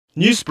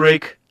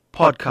Newsbreak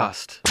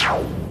podcast.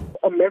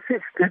 A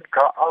message did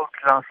go out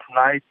last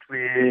night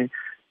where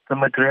the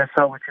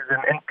madrasa, which is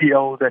an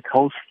NPO that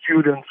hosts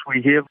students,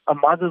 we have a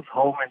mother's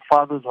home and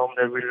father's home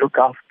that we look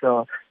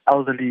after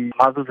elderly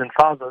mothers and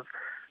fathers.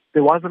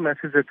 There was a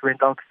message that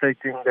went out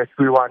stating that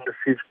we were under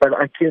siege, but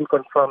I can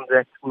confirm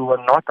that we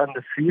were not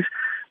under siege.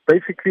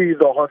 Basically,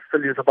 the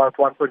hostel is about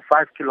 1.5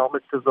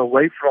 kilometers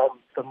away from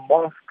the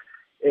mosque,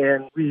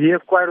 and we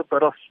have quite a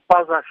bit of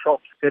spaza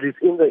shops that is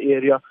in the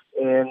area,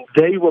 and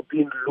they were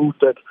being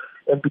looted.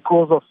 And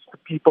because of the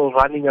people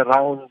running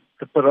around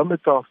the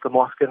perimeter of the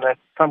mosque, and that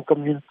some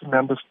community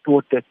members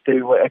thought that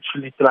they were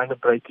actually trying to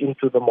break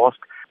into the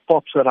mosque.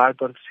 Pops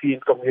arrived on scene,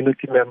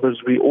 community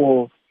members, we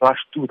all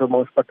rushed to the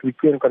mosque, but we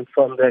can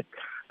confirm that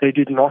they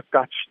did not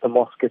touch the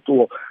mosque at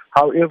all.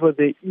 However,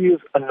 there is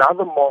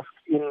another mosque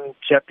in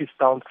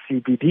Jeppestown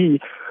CBD,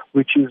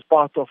 which is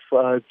part of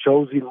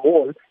Josie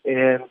Mall,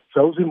 and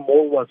Josie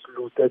Mall was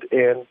looted,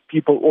 and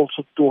people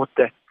also thought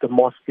that the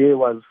mosque there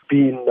was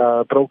being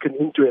broken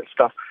into and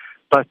stuff.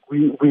 But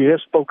we have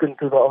spoken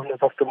to the owners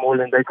of the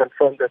mall, and they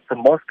confirmed that the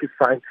mosque is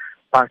fine,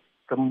 but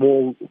the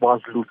mall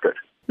was looted.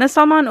 Now,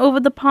 Salman, over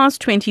the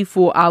past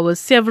 24 hours,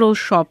 several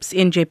shops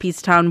in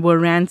Jeppestown were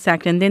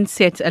ransacked and then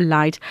set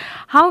alight.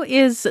 How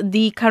is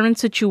the current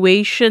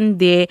situation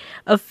there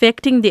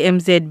affecting the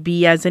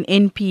MZB as an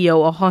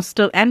NPO, a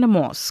hostel and a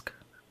mosque?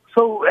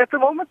 So at the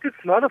moment, it's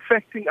not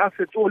affecting us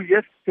at all.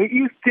 Yes, there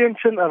is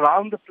tension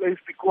around the place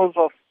because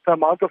of the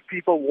amount of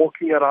people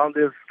walking around.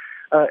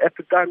 At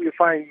the time, you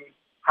find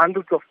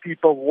hundreds of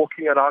people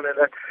walking around and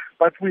that.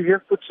 But we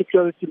have put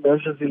security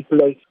measures in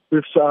place.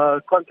 We've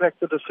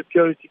contracted a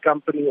security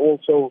company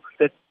also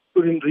that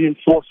put in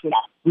reinforcement.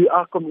 We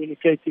are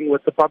communicating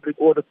with the public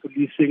order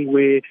policing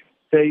where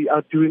they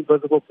are doing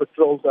visible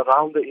patrols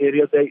around the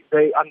area.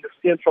 They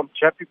understand from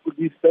Chappie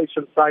police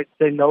station side,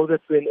 they know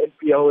that we're an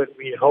NPO and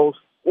we host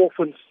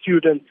orphan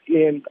students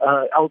and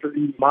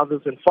elderly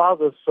mothers and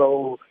fathers.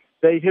 So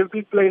they have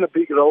been playing a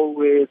big role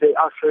where they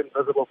are showing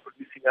visible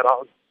policing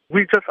around.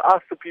 We just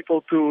ask the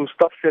people to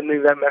stop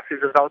sending their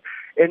messages out,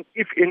 and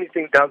if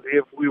anything does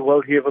have, we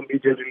will have a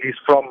media release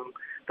from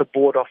the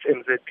board of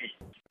MZB.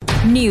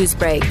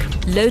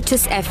 Newsbreak,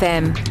 Lotus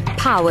FM,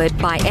 powered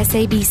by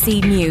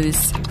SABC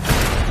News.